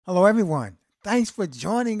Hello, everyone. Thanks for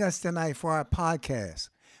joining us tonight for our podcast.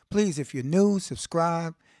 Please, if you're new,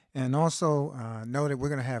 subscribe and also know that we're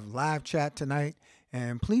going to have live chat tonight.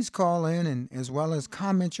 And please call in and as well as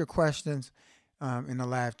comment your questions in the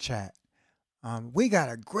live chat. We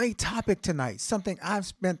got a great topic tonight, something I've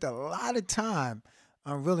spent a lot of time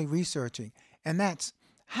really researching, and that's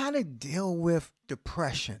how to deal with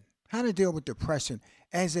depression. How to deal with depression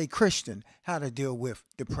as a Christian, how to deal with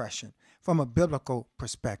depression from a biblical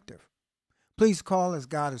perspective. Please call as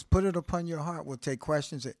God has put it upon your heart. We'll take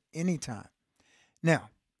questions at any time. Now,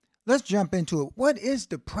 let's jump into it. What is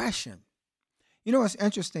depression? You know what's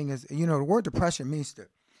interesting is, the word depression means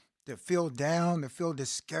to feel down, to feel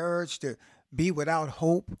discouraged, to be without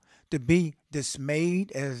hope, to be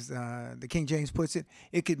dismayed, as the King James puts it.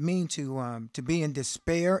 It could mean to be in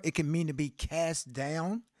despair. It can mean to be cast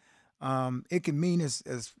down. It can mean,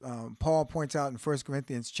 as Paul points out in 1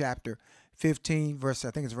 Corinthians chapter 15, verse, I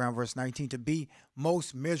think it's around verse 19, to be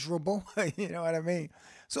most miserable. You know what I mean?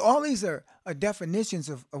 So all these are definitions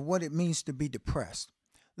of what it means to be depressed.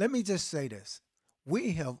 Let me just say this.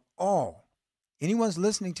 We have all, anyone's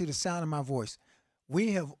listening to the sound of my voice,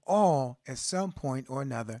 we have all at some point or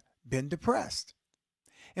another been depressed.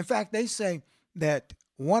 In fact, they say that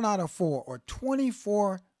 1 out of 4 or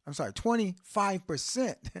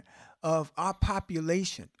 25% of our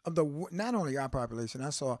population, not only our population, I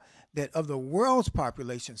saw that of the world's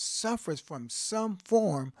population suffers from some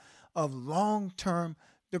form of long-term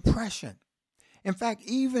depression. In fact,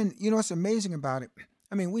 even, what's amazing about it,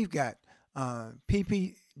 I mean, we've got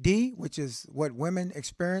PPD, which is what women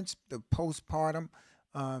experience, the postpartum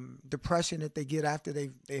depression that they get after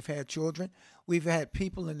they've had children. We've had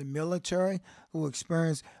people in the military who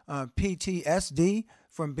experience PTSD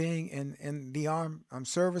from being in the armed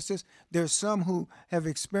services. There's some who have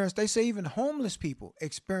experienced, they say even homeless people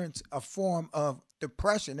experience a form of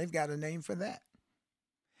depression. They've got a name for that.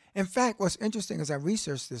 In fact, what's interesting as I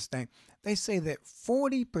researched this thing, they say that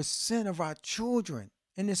 40% of our children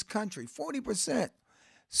in this country, 40%,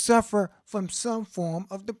 suffer from some form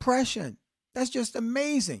of depression. That's just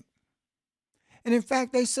amazing. And in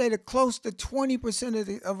fact, they say that close to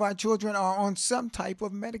 20% of our children are on some type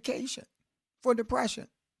of medication for depression.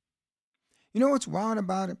 You know what's wrong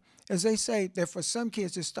about it? As they say that for some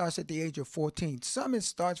kids, it starts at the age of 14. Some it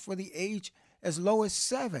starts for the age as low as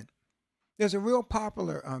 7. There's a real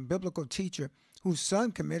popular biblical teacher whose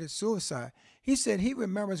son committed suicide. He said he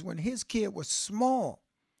remembers when his kid was small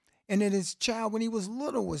and that his child, when he was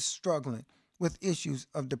little, was struggling with issues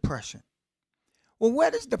of depression. Well,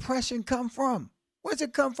 where does depression come from? Where does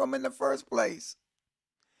it come from in the first place?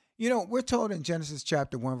 We're told in Genesis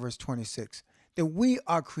chapter 1, verse 26, that we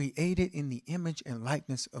are created in the image and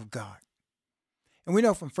likeness of God. And we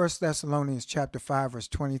know from 1 Thessalonians chapter 5, verse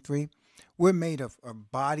 23, we're made of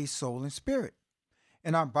body, soul, and spirit.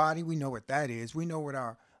 And our body, we know what that is. We know what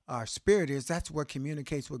our spirit is. That's what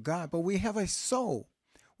communicates with God. But we have a soul,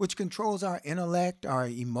 which controls our intellect, our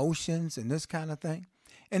emotions, and this kind of thing.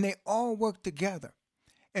 And they all work together.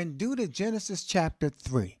 And due to Genesis chapter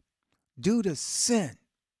 3, due to sin,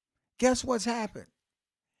 guess what's happened?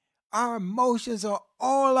 Our emotions are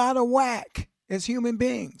all out of whack as human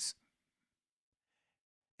beings.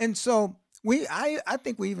 And so I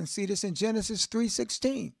think we even see this in Genesis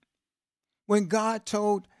 3:16, when God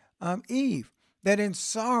told Eve that in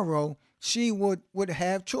sorrow she would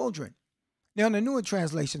have children. Now, the newer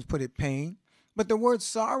translations put it pain, but the word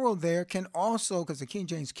sorrow there can also, because the King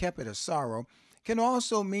James kept it as sorrow, can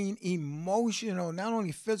also mean emotional, not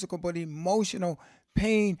only physical, but emotional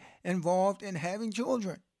pain involved in having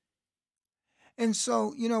children. And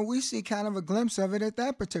so, we see kind of a glimpse of it at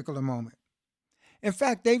that particular moment. In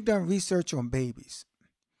fact, they've done research on babies,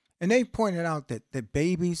 and they pointed out that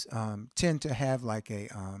babies tend to have like a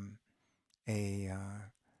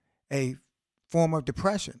form of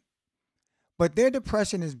depression, but their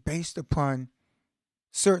depression is based upon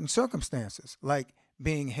certain circumstances, like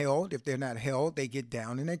being held. If they're not held, they get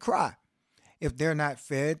down and they cry. If they're not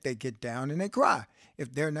fed, they get down and they cry.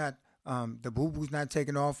 If they're not, the boo-boo's not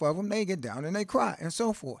taken off of them, they get down and they cry, and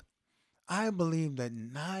so forth. I believe that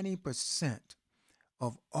 90%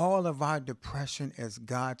 of all of our depression as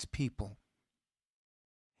God's people,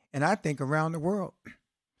 and I think around the world,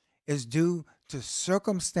 is due to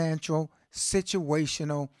circumstantial,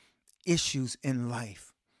 situational issues in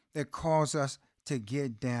life that cause us to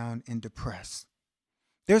get down and depressed.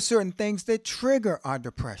 There's certain things that trigger our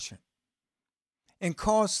depression and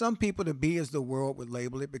cause some people to be, as the world would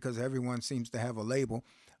label it, because everyone seems to have a label,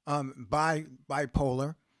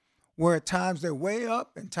 bipolar, where at times they're way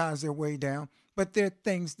up and times they're way down, but there are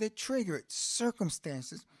things that trigger it,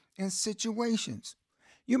 circumstances and situations.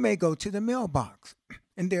 You may go to the mailbox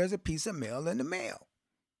and there's a piece of mail in the mail.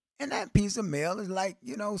 And that piece of mail is like,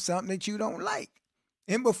 something that you don't like.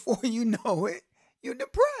 And before you know it, you're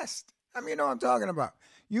depressed. I mean, you know what I'm talking about.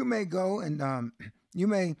 You may go and you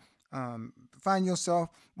may find yourself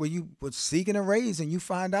where you were seeking a raise and you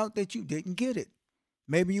find out that you didn't get it.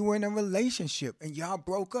 Maybe you were in a relationship and y'all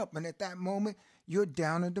broke up. And at that moment, you're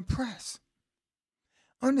down and depressed.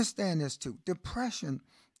 Understand this too. Depression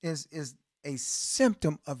is a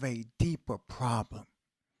symptom of a deeper problem.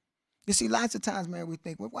 You see, lots of times, man, we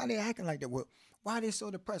think, well, why are they acting like that? Well, why are they so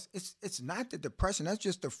depressed? It's not the depression. That's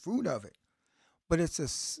just the fruit of it. But it's a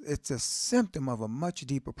symptom of a much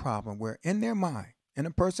deeper problem where in their mind, in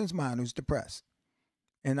a person's mind who's depressed,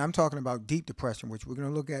 and I'm talking about deep depression, which we're going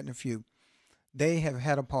to look at in a few, they have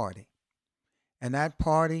had a party. And that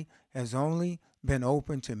party has only been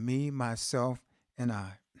open to me, myself, and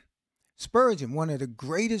I. Spurgeon, one of the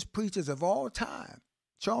greatest preachers of all time,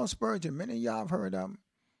 Charles Spurgeon, many of y'all have heard of him.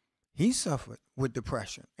 He suffered with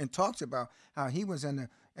depression and talks about how he was in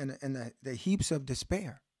the heaps of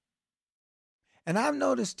despair. And I've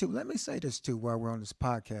noticed too, let me say this too while we're on this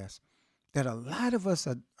podcast, that a lot of us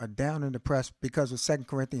are down and depressed because of 2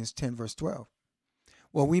 Corinthians 10, verse 12.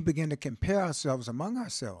 Well, we begin to compare ourselves among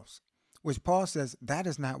ourselves, which Paul says that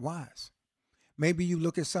is not wise. Maybe you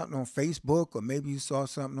look at something on Facebook, or maybe you saw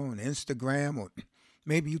something on Instagram, or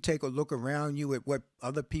maybe you take a look around you at what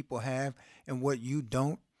other people have and what you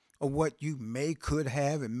don't, or what you could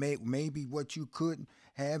have and maybe what you couldn't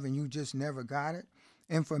have and you just never got it.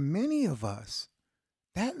 And for many of us,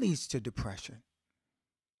 that leads to depression.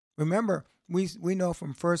 Remember, we know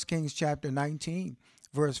from 1 Kings chapter 19,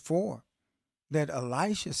 verse 4, that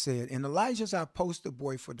Elisha said, and Elijah's our poster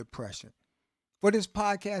boy for depression. For this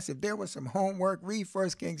podcast, if there was some homework, read 1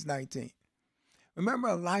 Kings 19. Remember,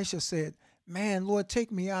 Elisha said, man, Lord,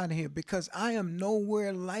 take me out of here because I am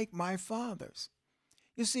nowhere like my fathers.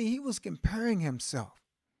 You see, he was comparing himself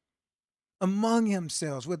among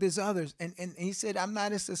himself with his others. And he said, I'm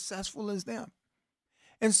not as successful as them.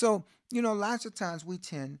 And so, lots of times we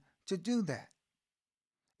tend to do that.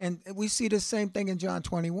 And we see the same thing in John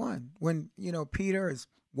 21 when, Peter is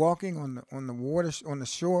walking on the water, on the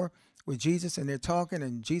shore with Jesus, and they're talking,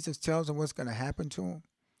 and Jesus tells him what's going to happen to him.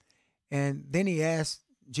 And then he asks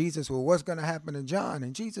Jesus, well, what's going to happen to John?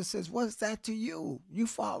 And Jesus says, what's that to you? You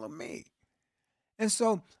follow me. And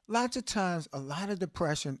so lots of times, a lot of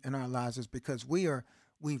depression in our lives is because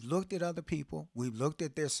we've looked at other people. We've looked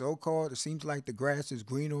at their so-called, it seems like the grass is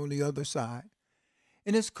green on the other side.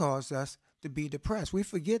 And it's caused us to be depressed. We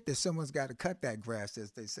forget that someone's got to cut that grass,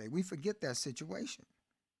 as they say. We forget that situation.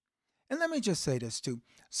 And let me just say this too.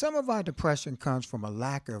 Some of our depression comes from a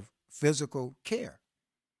lack of physical care.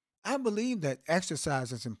 I believe that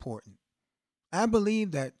exercise is important. I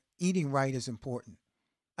believe that eating right is important.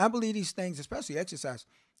 I believe these things, especially exercise,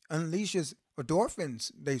 unleashes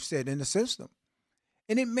endorphins, they've said, in the system.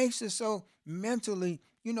 And it makes it so mentally,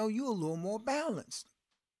 you're a little more balanced.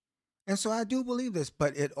 And so I do believe this,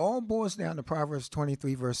 but it all boils down to Proverbs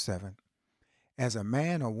 23, verse 7. As a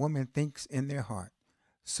man or woman thinks in their heart,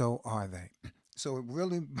 so are they. So it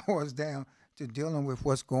really boils down to dealing with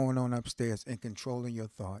what's going on upstairs and controlling your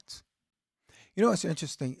thoughts. What's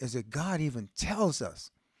interesting is that God even tells us,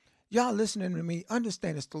 y'all listening to me,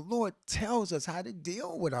 understand this, the Lord tells us how to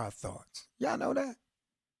deal with our thoughts. Y'all know that?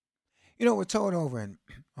 We're told over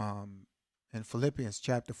in Philippians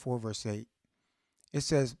chapter 4, verse 8, it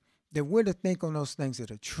says that we're to think on those things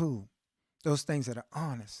that are true, those things that are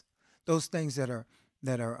honest, those things that are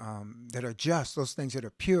just, those things that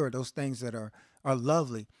are pure, those things that are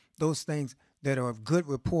lovely, those things that are of good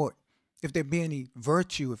report. If there be any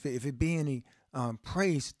virtue, if it be any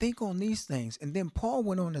praise, think on these things. And then Paul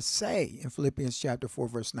went on to say in Philippians chapter 4,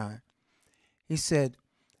 verse 9, he said,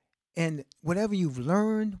 and whatever you've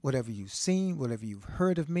learned, whatever you've seen, whatever you've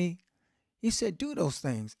heard of me, he said, do those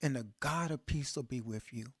things, and the God of peace will be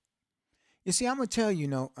with you. You see, I'm going to tell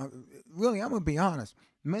you, really, I'm going to be honest.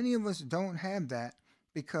 Many of us don't have that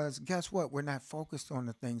because guess what? We're not focused on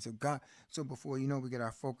the things of God. So before you know, we get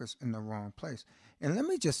our focus in the wrong place. And let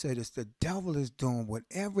me just say this. The devil is doing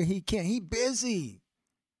whatever he can. He's busy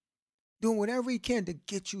doing whatever he can to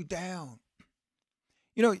get you down.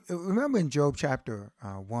 Remember in Job chapter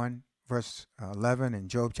 1, verse 11 and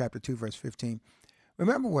Job chapter 2, verse 15,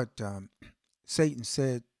 remember what Satan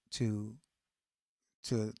said to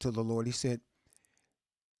the Lord. He said,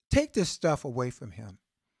 take this stuff away from him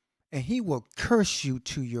and he will curse you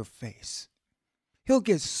to your face. He'll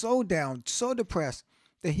get so down, so depressed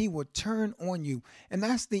that he will turn on you. And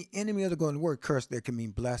that's the enemy of the God. The word curse there can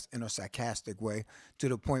mean blessed in a sarcastic way to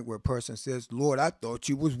the point where a person says, Lord, I thought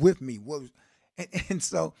you was with me. And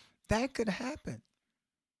so that could happen.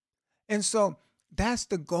 And so that's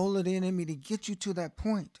the goal of the enemy, to get you to that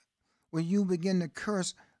point where you begin to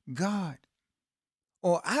curse God.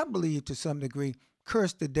 Or I believe to some degree,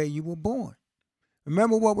 curse the day you were born.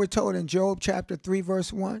 Remember what we're told in Job chapter 3,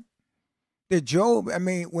 verse 1? That Job,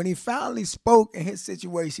 when he finally spoke in his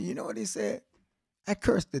situation, you know what he said? I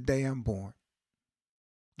curse the day I'm born.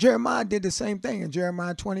 Jeremiah did the same thing in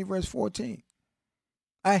Jeremiah 20, verse 14.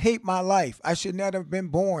 I hate my life. I should never have been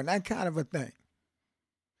born. That kind of a thing.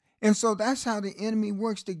 And so that's how the enemy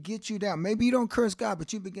works to get you down. Maybe you don't curse God,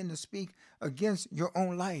 but you begin to speak against your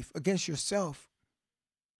own life, against yourself.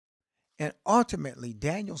 And ultimately,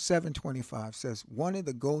 Daniel 7:25 says one of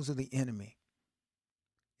the goals of the enemy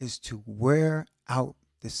is to wear out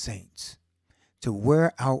the saints, to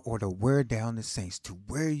wear out or to wear down the saints, to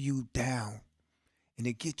wear you down and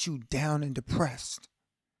to get you down and depressed.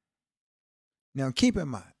 Now, keep in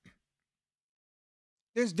mind,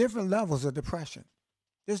 there's different levels of depression.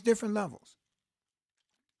 There's different levels.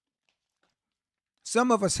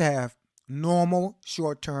 Some of us have normal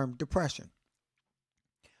short-term depression.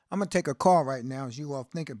 I'm going to take a call right now as you all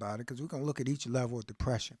think about it, because we're going to look at each level of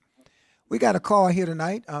depression. We got a call here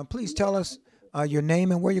tonight. Please tell us your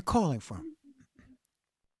name and where you're calling from.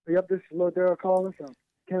 Yep, this is Lil Daryl calling from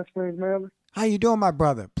Kent Springs, Maryland. How you doing, my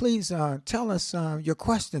brother? Please tell us your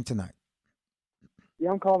question tonight.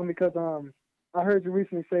 Yeah, I'm calling because I heard you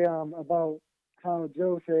recently say about how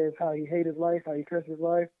Joe says how he hates his life, how he curses his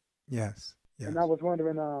life. Yes. And I was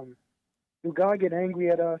wondering, do God get angry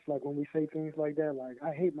at us like when we say things like that? Like,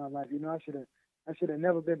 I hate my life. I should have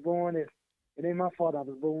never been born. It ain't my fault I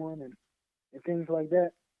was born, and things like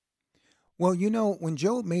that. Well, when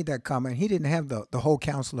Job made that comment, he didn't have the whole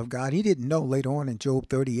counsel of God. He didn't know later on in Job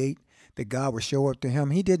 38 that God would show up to him.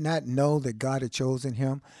 He did not know that God had chosen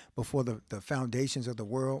him before the foundations of the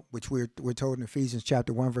world, which we're told in Ephesians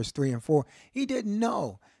chapter 1, verse 3 and 4. He didn't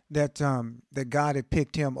know that God had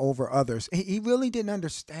picked him over others. He really didn't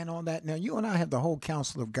understand all that. Now, you and I have the whole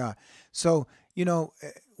counsel of God. So,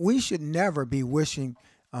 we should never be wishing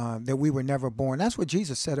that we were never born. That's what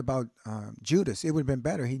Jesus said about Judas. It would have been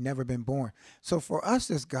better he'd never been born. So for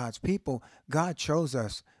us as God's people, God chose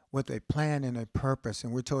us with a plan and a purpose.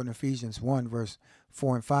 And we're told in Ephesians 1, verse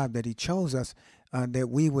 4 and 5, that he chose us that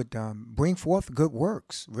we would bring forth good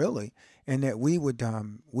works, really, and that we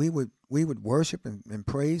would worship and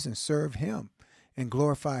praise and serve him and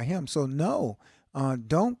glorify him. So no,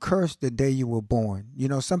 don't curse the day you were born.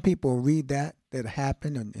 Some people read that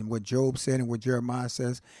happened and what Job said and what Jeremiah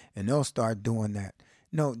says, and they'll start doing that.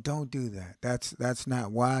 No, don't do that. That's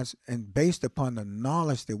not wise. And based upon the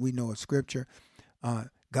knowledge that we know of Scripture,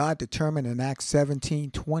 God determined in Acts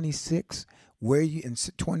 17:26 in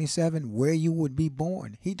 27 where you would be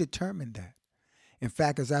born. He determined that. In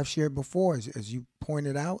fact, as I've shared before, as you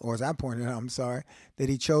pointed out, or as I pointed out, I'm sorry, that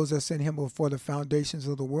he chose us in him before the foundations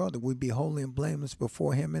of the world, that we'd be holy and blameless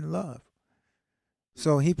before him in love.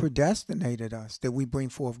 So he predestinated us that we bring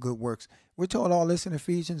forth good works. We're told all this in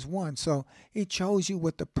Ephesians 1. So he chose you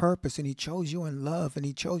with the purpose, and he chose you in love, and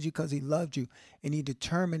he chose you because he loved you, and he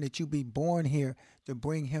determined that you be born here to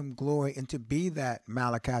bring him glory and to be that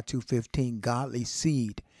Malachi 2:15 godly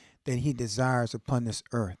seed that he desires upon this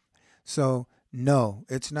earth. So no,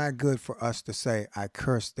 it's not good for us to say, I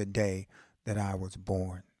curse the day that I was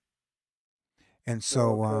born. And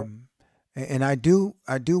so, Okay. and I do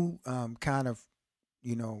kind of,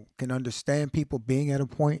 can understand people being at a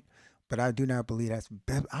point, but I do not believe I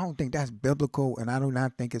don't think that's biblical, and I do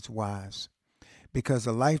not think it's wise, because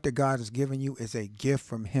the life that God has given you is a gift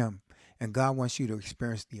from him, and God wants you to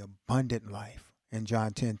experience the abundant life. In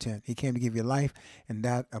John 10:10, he came to give you life, and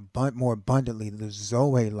that more abundantly, the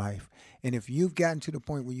Zoe life. And if you've gotten to the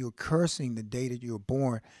point where you're cursing the day that you were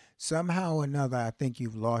born, somehow or another, I think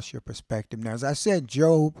you've lost your perspective. Now, as I said,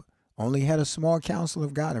 Job only had a small counsel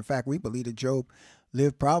of God. In fact, we believe that Job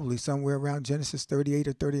lived probably somewhere around Genesis 38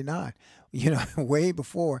 or 39, way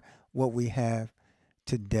before what we have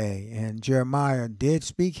today. And Jeremiah did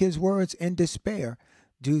speak his words in despair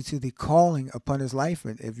due to the calling upon his life.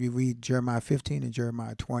 And if you read Jeremiah 15 and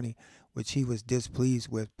Jeremiah 20, which he was displeased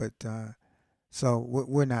with, but so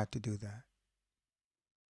we're not to do that.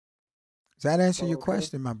 Does that answer your Okay.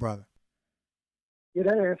 question, my brother? Yeah,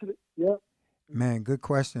 that answered it. Yep. Man, good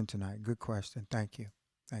question tonight. Good question. Thank you.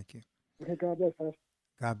 Thank you. Okay, God bless us.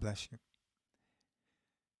 God bless you.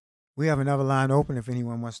 We have another line open if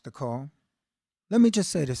anyone wants to call. Let me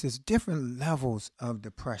just say this: there's different levels of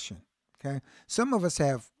depression. Okay, some of us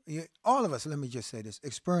all of us. Let me just say this: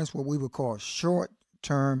 experience what we would call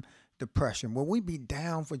short-term depression, where we be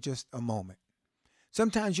down for just a moment.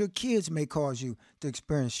 Sometimes your kids may cause you to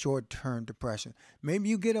experience short-term depression. Maybe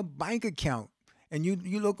you get a bank account and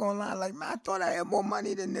you look online like, man, I thought I had more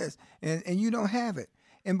money than this, and you don't have it.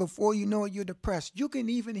 And before you know it, you're depressed. You can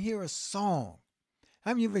even hear a song.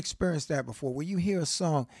 Have you ever experienced that before, where you hear a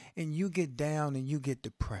song and you get down and you get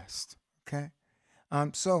depressed? Okay.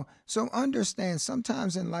 So understand,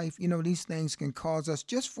 sometimes in life, these things can cause us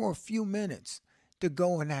just for a few minutes to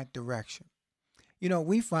go in that direction.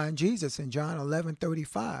 We find Jesus in John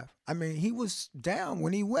 11:35. I mean, he was down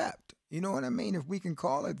when he wept. You know what I mean? If we can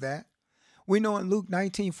call it that. We know in Luke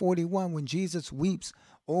 19:41 when Jesus weeps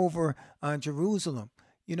over Jerusalem,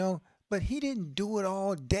 but he didn't do it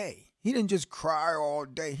all day. He didn't just cry all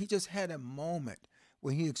day. He just had a moment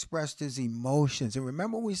where he expressed his emotions. And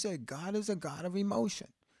remember, we said God is a God of emotion,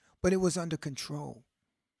 but it was under control.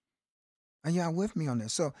 Are y'all with me on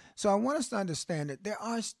this? So I want us to understand that there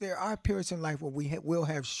are periods in life where we will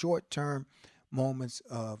have short-term moments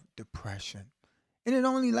of depression, and it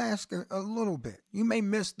only lasts a little bit. You may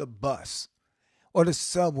miss the bus or the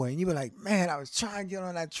subway, and you be like, man, I was trying to get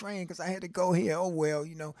on that train because I had to go here. Oh well,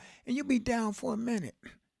 and you'll be down for a minute,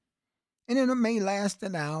 and then it may last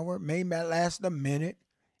an hour, may last a minute,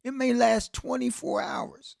 it may last 24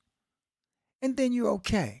 hours, and then you're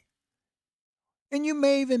okay. And you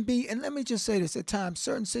may even be, and let me just say this, at times,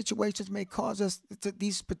 certain situations may cause us to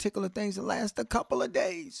these particular things to last a couple of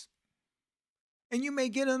days. And you may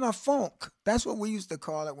get in a funk. That's what we used to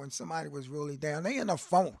call it when somebody was really down. They in a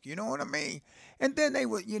funk, you know what I mean? And then they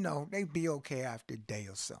would, they'd be okay after a day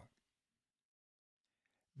or so.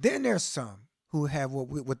 Then there's some who have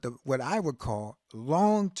what I would call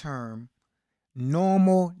long-term,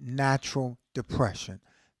 normal, natural depression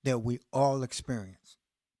that we all experience.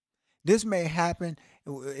 This may happen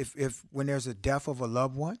if when there's a death of a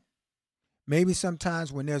loved one, maybe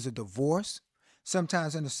sometimes when there's a divorce,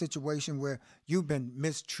 sometimes in a situation where you've been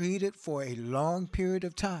mistreated for a long period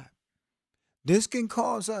of time. This can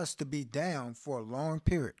cause us to be down for a long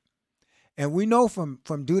period. And we know from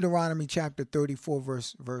Deuteronomy chapter 34,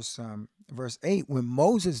 verse 8, when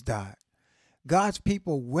Moses died, God's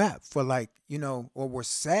people wept for or were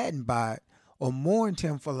saddened by it, or mourned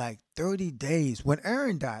him for 30 days. When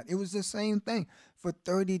Aaron died, it was the same thing for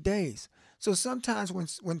 30 days. So sometimes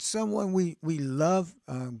when someone we love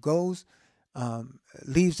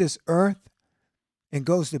leaves this earth and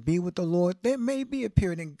goes to be with the Lord, there may be a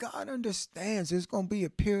period, and God understands there's going to be a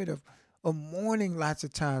period of mourning lots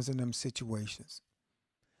of times in them situations.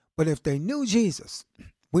 But if they knew Jesus,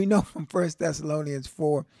 we know from 1 Thessalonians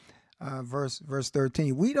 4, verse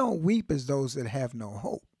 13, we don't weep as those that have no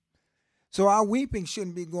hope. So our weeping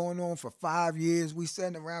shouldn't be going on for 5 years. We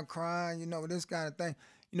sitting around crying, this kind of thing.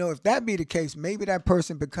 If that be the case, maybe that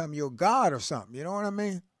person become your God or something. You know what I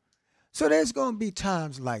mean? So there's going to be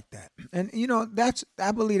times like that. And,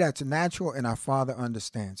 I believe that's natural, and our Father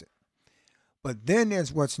understands it. But then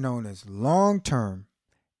there's what's known as long-term,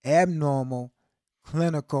 abnormal,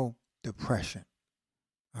 clinical depression.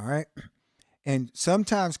 All right? And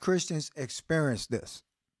sometimes Christians experience this.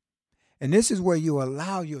 And this is where you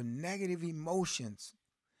allow your negative emotions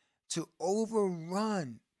to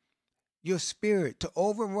overrun your spirit, to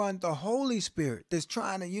overrun the Holy Spirit that's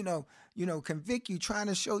trying to, convict you, trying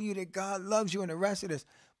to show you that God loves you and the rest of this.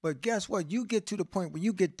 But guess what? You get to the point where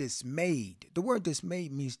you get dismayed. The word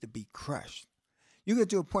dismayed means to be crushed. You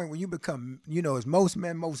get to a point where you become, as most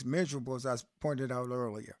men, most miserable, as I pointed out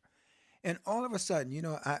earlier. And all of a sudden,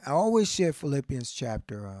 I always share Philippians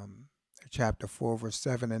chapter 4, verse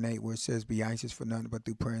 7 and 8, where it says, be anxious for nothing but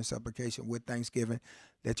through prayer and supplication with thanksgiving,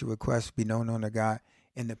 that your requests be known unto God.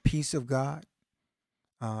 And the peace of God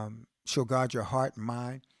shall guard your heart and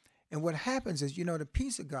mind. And what happens is, the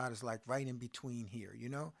peace of God is like right in between here,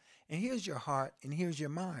 And here's your heart and here's your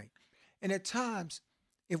mind. And at times,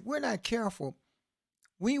 if we're not careful,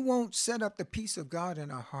 we won't set up the peace of God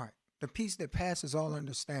in our heart, the peace that passes all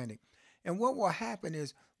understanding. And what will happen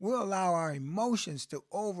is we'll allow our emotions to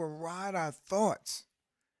override our thoughts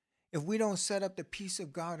if we don't set up the peace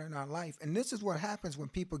of God in our life. And this is what happens when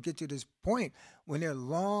people get to this point, when they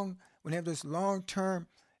have this long-term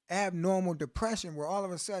abnormal depression, where all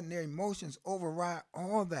of a sudden their emotions override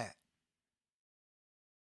all that.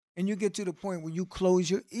 And you get to the point where you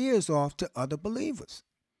close your ears off to other believers.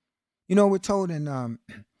 We're told in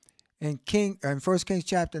 1 Kings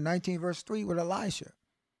chapter 19, verse 3 with Elisha.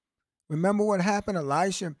 Remember what happened?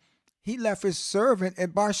 Elisha, he left his servant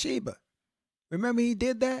at Bathsheba. Remember he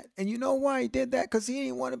did that? And you know why he did that? Because he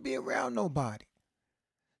didn't want to be around nobody.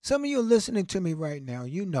 Some of you are listening to me right now,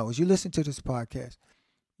 as you listen to this podcast,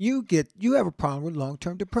 you have a problem with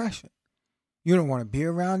long-term depression. You don't want to be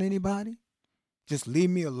around anybody. Just leave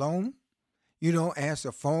me alone. You don't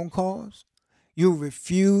answer phone calls. You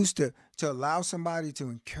refuse to allow somebody to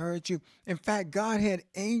encourage you. In fact, God had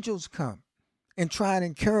angels come and try and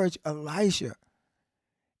encourage Elisha.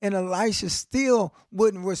 And Elisha still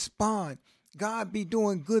wouldn't respond. God be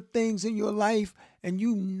doing good things in your life, and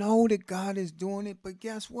you know that God is doing it, but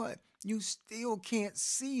guess what? You still can't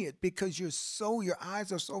see it because your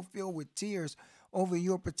eyes are so filled with tears over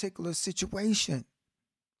your particular situation.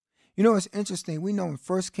 You know, it's interesting. We know in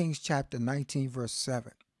 1 Kings chapter 19, verse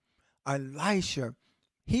 7, Elisha,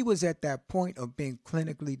 he was at that point of being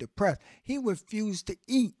clinically depressed. He refused to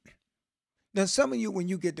eat. Now, some of you, when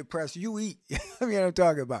you get depressed, you eat. I mean, what I'm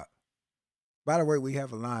talking about. By the way, we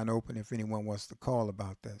have a line open if anyone wants to call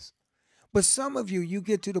about this. But some of you, you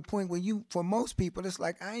get to the point where for most people, it's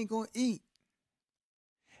like, I ain't going to eat.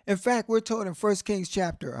 In fact, we're told in 1 Kings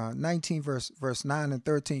chapter 19, verse 9 and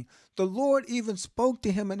 13, the Lord even spoke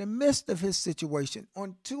to him in the midst of his situation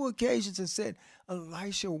on 2 occasions and said,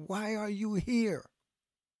 Elisha, why are you here?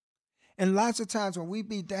 And lots of times when we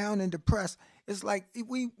be down and depressed, it's like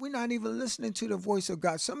we're not even listening to the voice of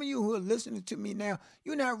God. Some of you who are listening to me now,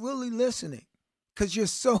 you're not really listening because you're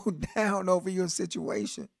so down over your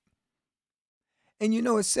situation. And you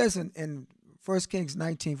know, it says in 1 Kings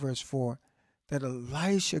 19, verse 4, that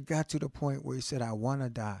Elisha got to the point where he said, I want to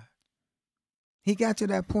die. He got to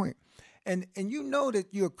that point. And you know that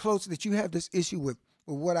you're close, that you have this issue with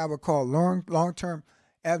what I would call long-term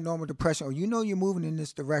abnormal depression, or you know you're moving in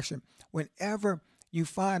this direction. Whenever you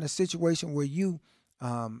find a situation where you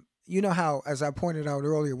know how, as I pointed out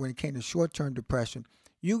earlier, when it came to short-term depression,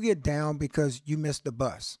 you get down because you missed the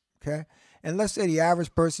bus, okay? And let's say the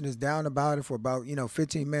average person is down about it for about,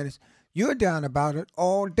 15 minutes. You're down about it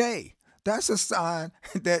all day. That's a sign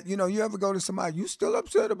that, you ever go to somebody, you still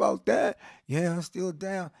upset about that? Yeah, I'm still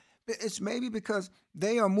down. But it's maybe because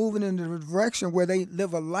they are moving in the direction where they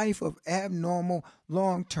live a life of abnormal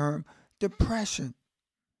long-term depression.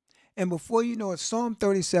 And before you know it, Psalm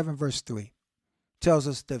 37, verse 3 tells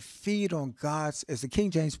us to feed on God's, as the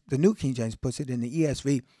New King James puts it in the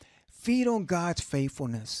ESV, feed on God's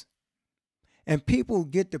faithfulness. And people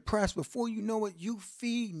get depressed before you know it, you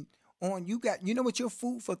feed on, you know what your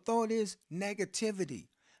food for thought is? Negativity.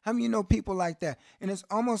 How many of you know people like that? And it's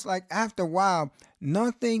almost like after a while,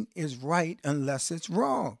 nothing is right unless it's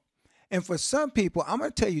wrong. And for some people, I'm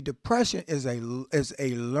going to tell you, depression is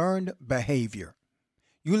a learned behavior.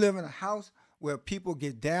 You live in a house where people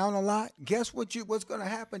get down a lot. Guess what's going to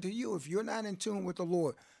happen to you if you're not in tune with the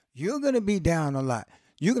Lord? You're going to be down a lot.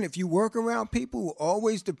 If you work around people who are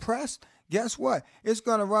always depressed, guess what? It's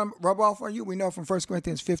going to rub off on you. We know from 1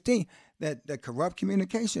 Corinthians 15 that corrupt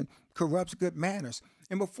communication corrupts good manners.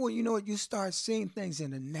 And before you know it, you start seeing things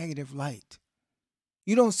in a negative light.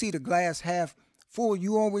 You don't see the glass half full.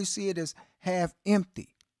 You always see it as half empty.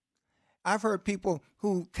 I've heard people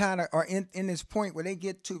who kind of are in this point where they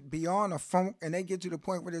get to beyond a funk and they get to the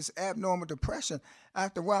point where this abnormal depression.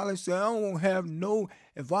 After a while, they say,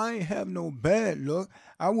 if I ain't have no bad luck,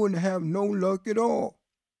 I wouldn't have no luck at all.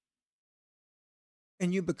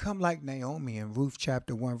 And you become like Naomi in Ruth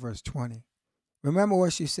chapter 1, verse 20. Remember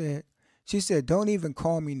what she said? She said, don't even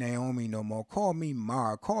call me Naomi no more. Call me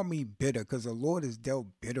Mara. Call me bitter, because the Lord has dealt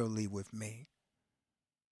bitterly with me.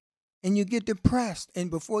 And you get depressed. And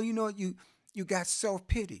before you know it, you got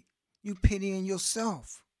self-pity. You pitying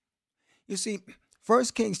yourself. You see, 1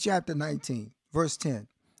 Kings chapter 19, verse 10.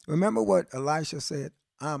 Remember what Elisha said?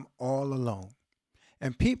 I'm all alone.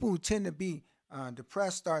 And people who tend to be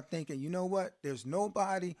depressed start thinking, you know what? There's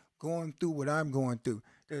nobody going through what I'm going through.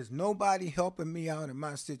 There's nobody helping me out in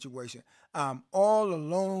my situation. I'm all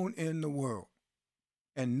alone in the world.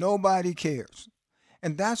 And nobody cares.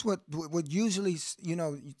 And that's what usually,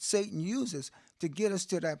 Satan uses to get us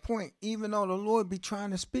to that point, even though the Lord be trying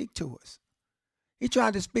to speak to us. He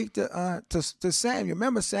tried to speak to Samuel.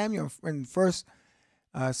 Remember Samuel in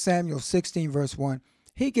 1 Samuel 16, verse 1?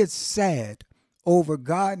 He gets sad over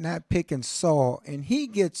God not picking Saul, and he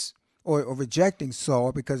gets, or rejecting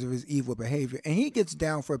Saul because of his evil behavior, and he gets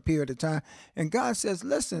down for a period of time. And God says,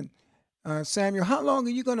 listen, Samuel, how long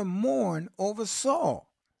are you going to mourn over Saul?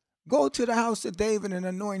 Go to the house of David and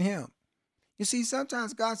anoint him. You see,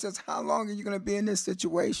 sometimes God says, how long are you going to be in this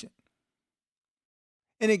situation?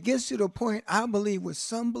 And it gets to the point, I believe, with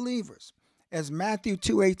some believers, as Matthew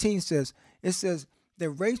 2:18 says, it says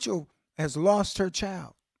that Rachel has lost her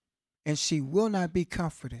child and she will not be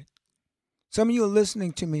comforted. Some of you are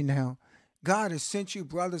listening to me now. God has sent you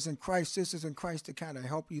brothers in Christ, sisters in Christ, to kind of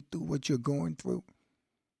help you through what you're going through.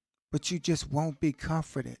 But you just won't be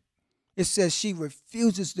comforted. It says she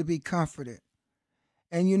refuses to be comforted.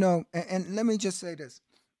 And and let me just say this.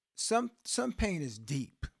 Some pain is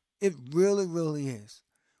deep. It really, really is.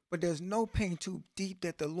 But there's no pain too deep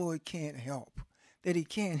that the Lord can't help, that he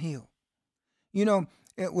can't heal. You know,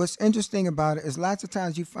 what's interesting about it is lots of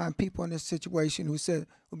times you find people in this situation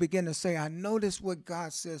who begin to say, I notice what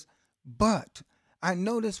God says, but I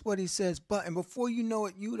notice what he says, but, and before you know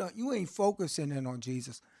it, you ain't focusing in on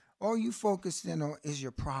Jesus. All you focus in on is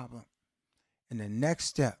your problem. And the next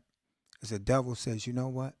step is the devil says, you know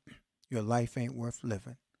what? Your life ain't worth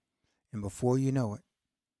living. And before you know it,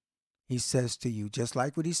 he says to you, just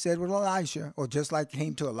like what he said with Elisha, or just like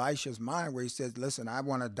came to Elisha's mind where he says, listen, I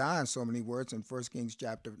want to die, in so many words in 1 Kings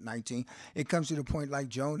chapter 19. It comes to the point like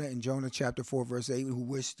Jonah in Jonah chapter 4, verse 8, who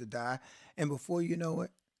wished to die. And before you know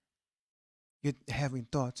it, you're having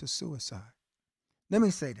thoughts of suicide. Let me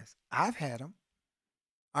say this. I've had them.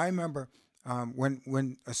 I remember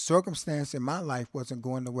when a circumstance in my life wasn't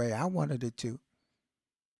going the way I wanted it to.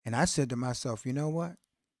 And I said to myself, you know what?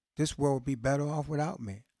 This world would be better off without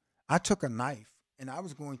me. I took a knife and I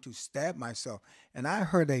was going to stab myself. And I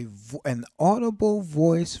heard an audible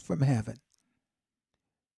voice from heaven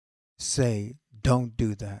say, don't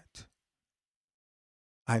do that.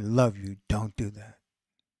 I love you. Don't do that.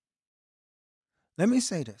 Let me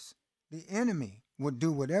say this. The enemy will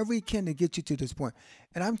do whatever he can to get you to this point.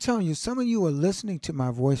 And I'm telling you, some of you are listening to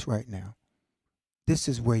my voice right now. This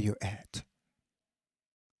is where you're at.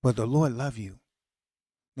 But the Lord loves you.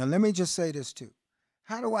 Now, let me just say this too.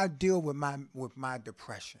 How do I deal with my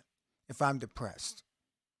depression if I'm depressed?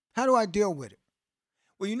 How do I deal with it?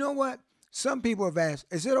 Well, you know what? Some people have asked,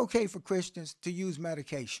 is it okay for Christians to use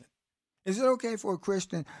medication? Is it okay for a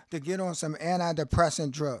Christian to get on some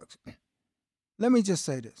antidepressant drugs? Let me just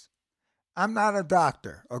say this. I'm not a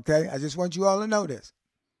doctor, okay? I just want you all to know this.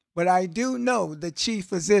 But I do know the chief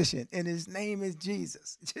physician, and his name is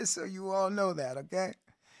Jesus, just so you all know that, okay?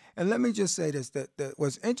 And let me just say this, that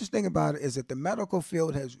what's interesting about it is that the medical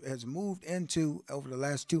field has moved into, over the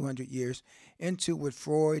last 200 years, into with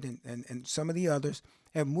Freud and some of the others,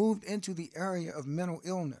 have moved into the area of mental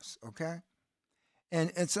illness, okay?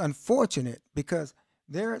 And it's unfortunate because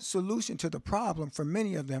their solution to the problem for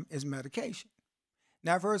many of them is medication.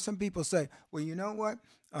 Now, I've heard some people say, well, you know what?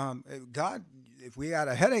 God, if we got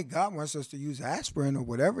a headache, God wants us to use aspirin or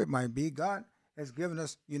whatever it might be. God has given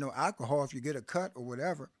us, alcohol if you get a cut or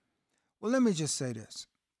whatever. Well, let me just say this.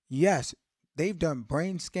 Yes, they've done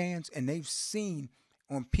brain scans and they've seen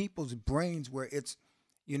on people's brains where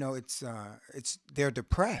they're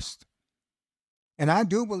depressed. And I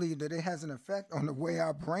do believe that it has an effect on the way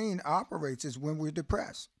our brain operates is when we're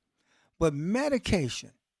depressed. But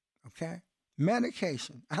medication, okay?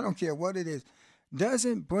 Medication, I don't care what it is,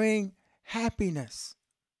 doesn't bring happiness.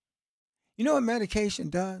 You know what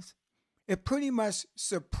medication does? It pretty much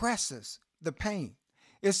suppresses the pain.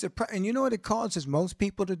 And you know what it causes most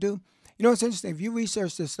people to do? You know what's interesting? If you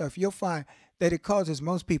research this stuff, you'll find that it causes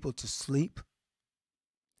most people to sleep.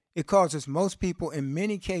 It causes most people, in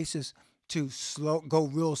many cases, to go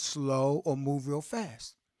real slow or move real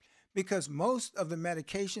fast. Because most of the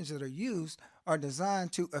medications that are used are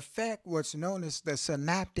designed to affect what's known as the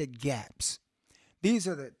synaptic gaps. These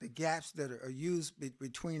are the gaps that are used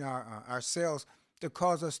between our cells to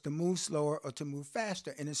cause us to move slower or to move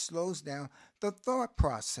faster, and it slows down the thought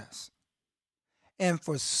process. And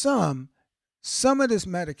for some of this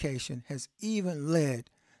medication has even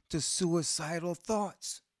led to suicidal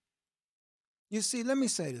thoughts. You see, let me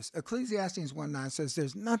say this. Ecclesiastes 1:9 says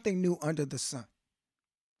there's nothing new under the sun.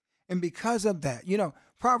 And because of that,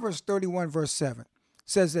 Proverbs 31 verse 7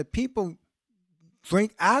 says that people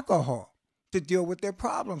drink alcohol to deal with their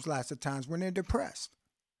problems lots of times when they're depressed.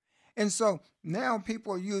 And so now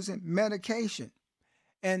people are using medication.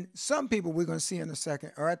 And some people, we're going to see in a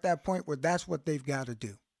second, are at that point where that's what they've got to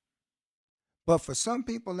do. But for some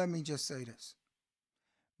people, let me just say this.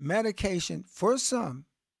 Medication, for some,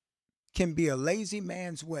 can be a lazy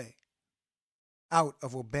man's way out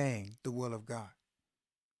of obeying the will of God.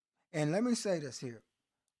 And let me say this here.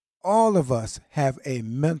 All of us have a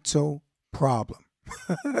mental problem,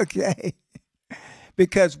 okay?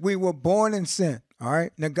 Because we were born in sin, all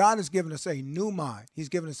right? Now, God has given us a new mind. He's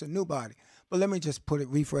given us a new body. But let me just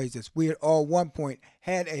rephrase this. We at all one point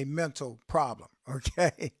had a mental problem,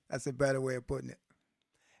 okay? That's a better way of putting it.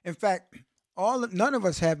 In fact, none of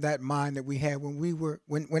us have that mind that we had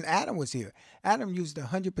when Adam was here. Adam used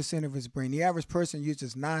 100% of his brain. The average person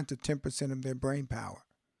uses 9 to 10% of their brain power.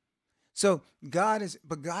 So God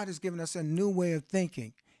has given us a new way of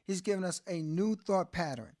thinking. He's given us a new thought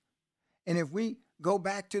pattern. And if we go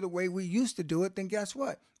back to the way we used to do it, then guess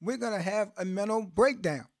what? We're going to have a mental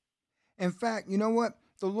breakdown. In fact, you know what?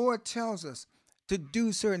 The Lord tells us to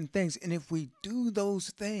do certain things. And if we do those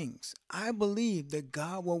things, I believe that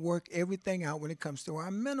God will work everything out when it comes to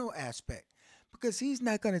our mental aspect, because he's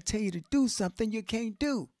not going to tell you to do something you can't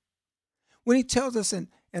do. When he tells us in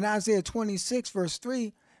Isaiah 26, verse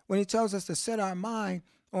 3, when he tells us to set our mind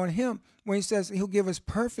on him, when he says he'll give us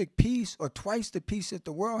perfect peace, or twice the peace that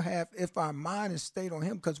the world have, if our mind is stayed on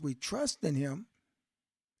him because we trust in him.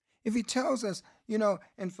 If he tells us,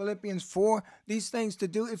 in Philippians 4, these things to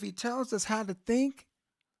do, if he tells us how to think,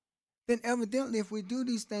 then evidently if we do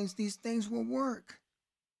these things will work.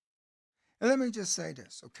 And let me just say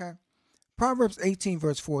this, okay? Proverbs 18,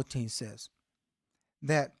 verse 14 says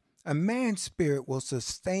that a man's spirit will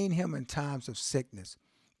sustain him in times of sickness,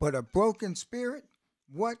 but a broken spirit,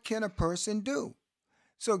 what can a person do?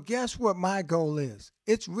 So guess what my goal is?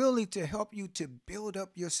 It's really to help you to build up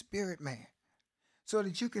your spirit, man, so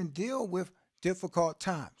that you can deal with difficult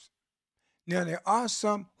times. Now, there are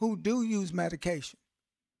some who do use medication.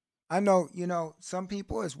 I know, some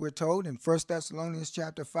people, as we're told in 1 Thessalonians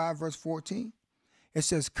chapter 5, verse 14, it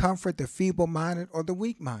says, comfort the feeble-minded or the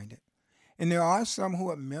weak-minded. And there are some who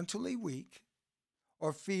are mentally weak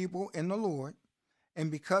or feeble in the Lord, and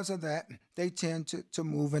because of that, they tend to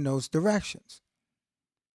move in those directions.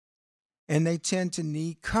 And they tend to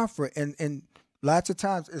need comfort. And lots of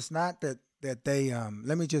times it's not that they,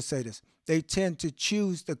 let me just say this, they tend to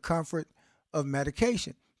choose the comfort of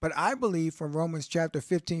medication. But I believe from Romans chapter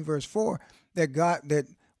 15, verse 4, that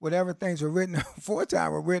whatever things were written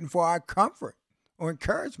aforetime were written for our comfort or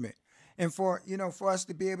encouragement, and for us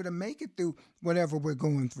to be able to make it through whatever we're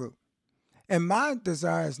going through. And my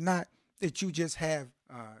desire is not that you just have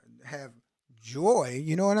joy,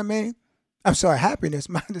 you know what I mean? I'm sorry, happiness.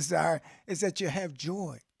 My desire is that you have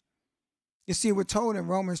joy. You see, we're told in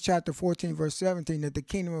Romans chapter 14, verse 17, that the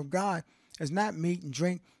kingdom of God is not meat and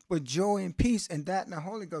drink, but joy and peace, and that in the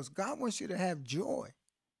Holy Ghost. God wants you to have joy.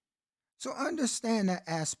 So understand that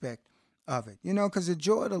aspect of it, because the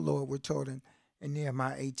joy of the Lord, we're told in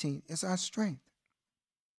Nehemiah 18, is our strength.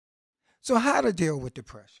 So how to deal with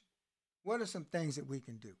depression? What are some things that we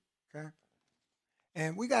can do, okay?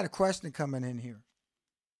 And we got a question coming in here.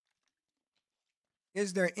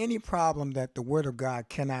 Is there any problem that the Word of God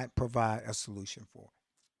cannot provide a solution for?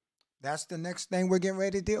 That's the next thing we're getting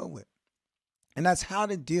ready to deal with. And that's how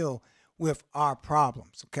to deal with our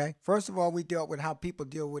problems, okay? First of all, we dealt with how people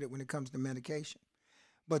deal with it when it comes to medication.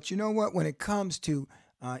 But you know what? When it comes to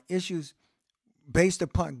issues based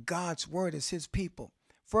upon God's Word as his people,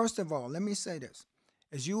 first of all, let me say this.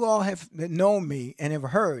 As you all have known me and have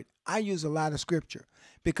heard, I use a lot of scripture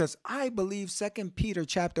because I believe 2 Peter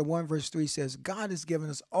chapter 1, verse 3 says, God has given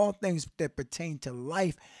us all things that pertain to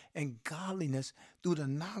life and godliness through the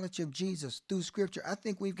knowledge of Jesus, through scripture. I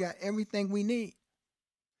think we've got everything we need.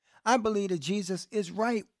 I believe that Jesus is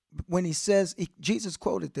right when he says, Jesus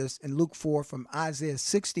quoted this in Luke 4 from Isaiah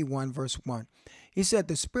 61, verse 1. He said,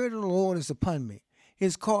 the Spirit of the Lord is upon me. He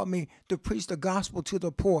has called me to preach the gospel to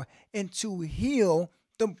the poor and to heal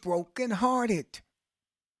the brokenhearted.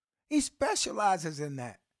 He specializes in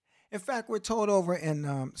that. In fact, we're told over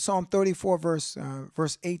in Psalm 34,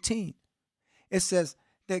 verse 18, it says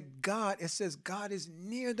God is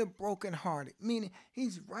near the brokenhearted, meaning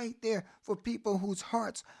he's right there for people whose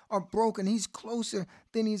hearts are broken. He's closer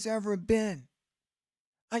than he's ever been.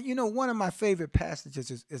 One of my favorite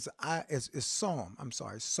passages is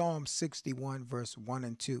Psalm 61, verse 1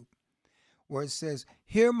 and 2, where it says,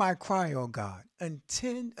 hear my cry, O God,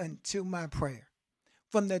 attend unto my prayer.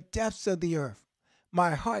 From the depths of the earth,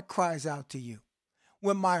 my heart cries out to you.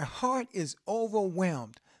 When my heart is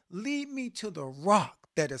overwhelmed, lead me to the rock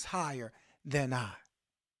that is higher than I.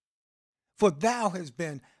 For thou hast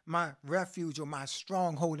been my refuge or my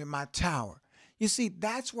stronghold and my tower. You see,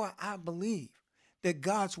 that's why I believe that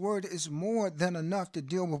God's word is more than enough to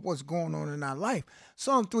deal with what's going on in our life.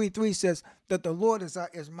 Psalm 3:3 says that the Lord is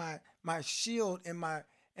my shield and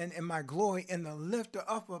my glory and the lifter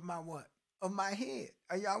up of my what? Of my head.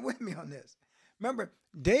 Are y'all with me on this? Remember,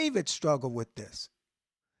 David struggled with this.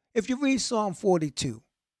 If you read Psalm 42,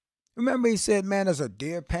 remember he said, man, as a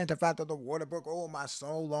deer panteth after the water brook, oh, my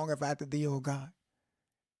soul longeth after thee, O God.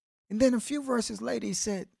 And then a few verses later, he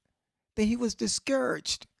said that he was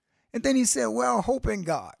discouraged. And then he said, well, hope in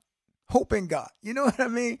God. Hope in God. You know what I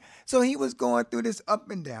mean? So he was going through this up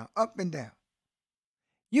and down, up and down.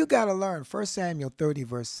 You got to learn 1 Samuel 30,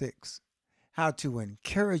 verse 6, how to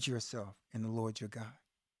encourage yourself in the Lord your God.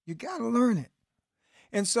 You got to learn it.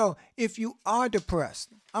 And so if you are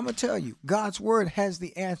depressed, I'm going to tell you, God's word has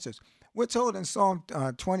the answers. We're told in Psalm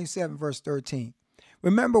 27, verse 13.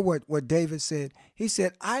 Remember what David said? He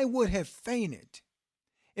said, I would have fainted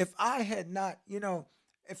if I had not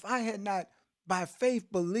by faith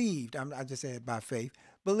believed, I just said by faith,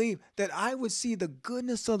 believed that I would see the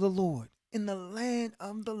goodness of the Lord in the land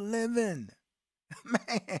of the living.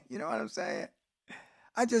 Man, you know what I'm saying?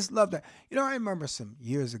 I just love that. I remember some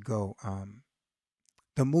years ago,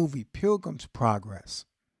 the movie Pilgrim's Progress.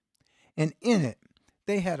 And in it,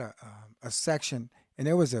 they had a section, and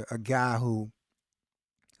there was a guy who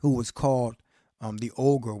was called the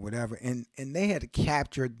ogre or whatever, and they had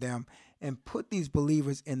captured them and put these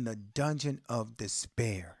believers in the dungeon of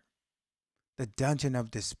despair. The dungeon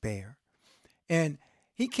of despair. And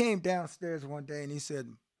he came downstairs one day and he said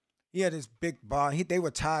he had this big bar. They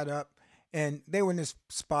were tied up and they were in this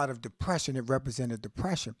spot of depression. It represented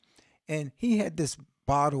depression. And he had this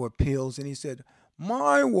bottle of pills and he said,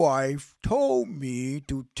 my wife told me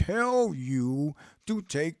to tell you to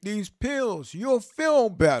take these pills. You'll feel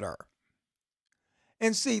better.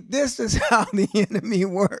 And see, this is how the enemy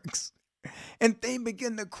works. And they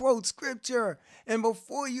begin to quote scripture. And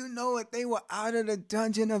before you know it, they were out of the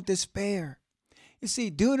dungeon of despair. You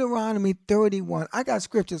see, Deuteronomy 31. I got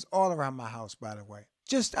scriptures all around my house, by the way.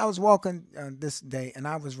 I was walking this day and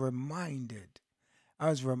I was reminded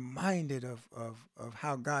of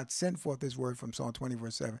how God sent forth his word from Psalm 20,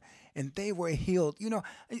 verse 7. And they were healed.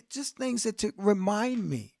 Just things that to remind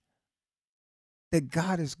me that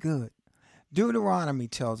God is good. Deuteronomy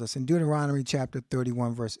tells us in Deuteronomy chapter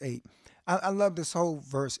 31, verse 8. I love this whole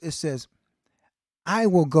verse. It says, I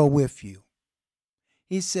will go with you.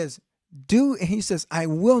 He says, I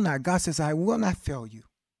will not. God says, I will not fail you.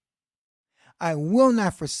 I will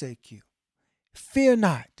not forsake you. Fear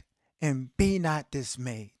not and be not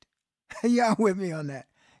dismayed. Y'all with me on that?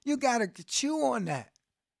 You got to chew on that.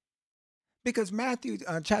 Because Matthew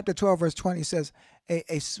chapter 12, verse 20 says,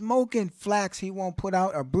 a smoking flax he won't put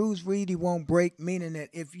out, a bruised reed he won't break, meaning that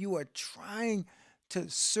if you are trying to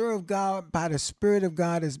serve God by the Spirit of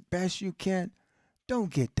God as best you can, don't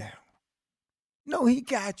get down. No, he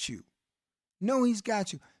got you. No, he's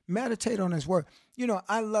got you. Meditate on his word.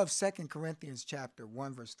 I love 2 Corinthians chapter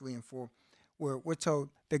 1, verse 3 and 4, where we're told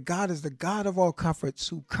that God is the God of all comforts,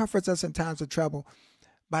 who comforts us in times of trouble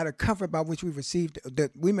by the comfort by which we received,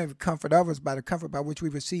 that we may comfort others by the comfort by which we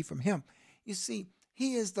receive from him. You see,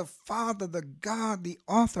 he is the Father, the God, the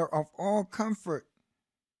author of all comfort.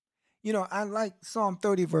 I like Psalm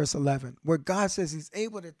 30, verse 11, where God says he's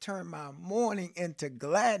able to turn my mourning into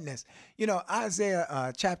gladness.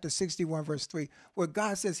 Isaiah chapter 61, verse 3, where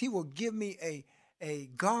God says he will give me a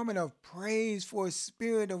garment of praise for a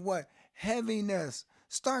spirit of what? Heaviness.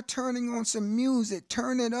 Start turning on some music.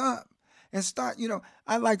 Turn it up. And start,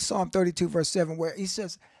 I like Psalm 32, verse 7, where he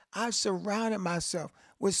says, I've surrounded myself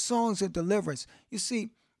with songs of deliverance. You see,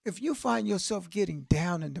 if you find yourself getting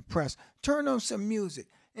down and depressed, turn on some music.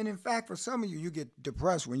 And in fact, for some of you, you get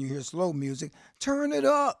depressed when you hear slow music. Turn it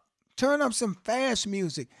up. Turn up some fast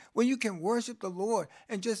music where you can worship the Lord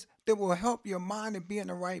and that will help your mind to be in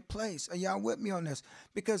the right place. Are y'all with me on this?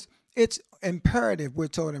 Because it's imperative, we're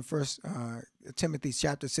told in 1 Timothy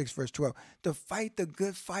chapter 6, verse 12, to fight the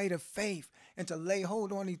good fight of faith and to lay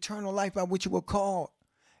hold on eternal life by which you were called.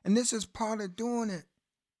 And this is part of doing it.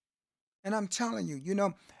 And I'm telling you,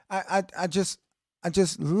 I just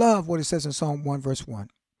love what it says in Psalm 1, verse 1.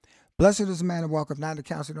 Blessed is the man that walketh not in the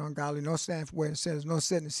counsel of the ungodly, nor standeth where it says, nor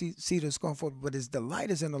sit in the seat of the scornful, but his delight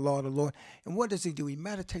is in the law of the Lord. And what does he do? He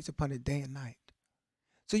meditates upon it day and night.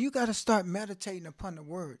 So you got to start meditating upon the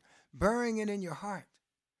word, burying it in your heart.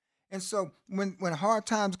 And so when hard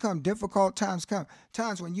times come, difficult times come,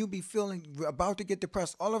 times when you be feeling about to get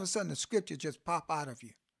depressed, all of a sudden the scripture just pop out of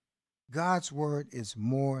you. God's word is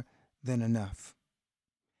more than enough.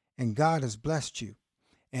 And God has blessed you.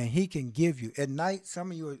 And he can give you. At night, some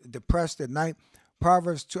of you are depressed at night.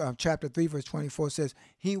 Proverbs chapter 3, verse 24 says,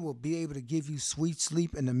 he will be able to give you sweet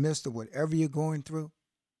sleep in the midst of whatever you're going through.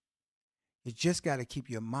 You just got to keep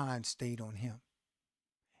your mind stayed on him.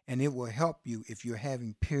 And it will help you if you're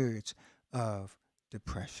having periods of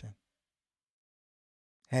depression.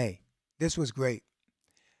 Hey, this was great.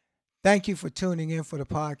 Thank you for tuning in for the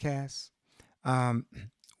podcast.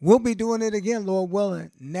 We'll be doing it again, Lord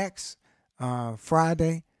willing, next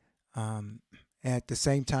Friday at the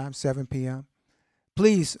same time, 7 p.m.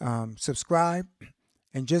 Please subscribe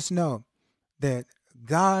and just know that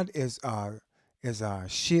God is our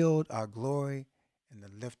shield, our glory, and the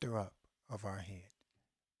lifter up of our head.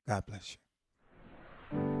 God bless you.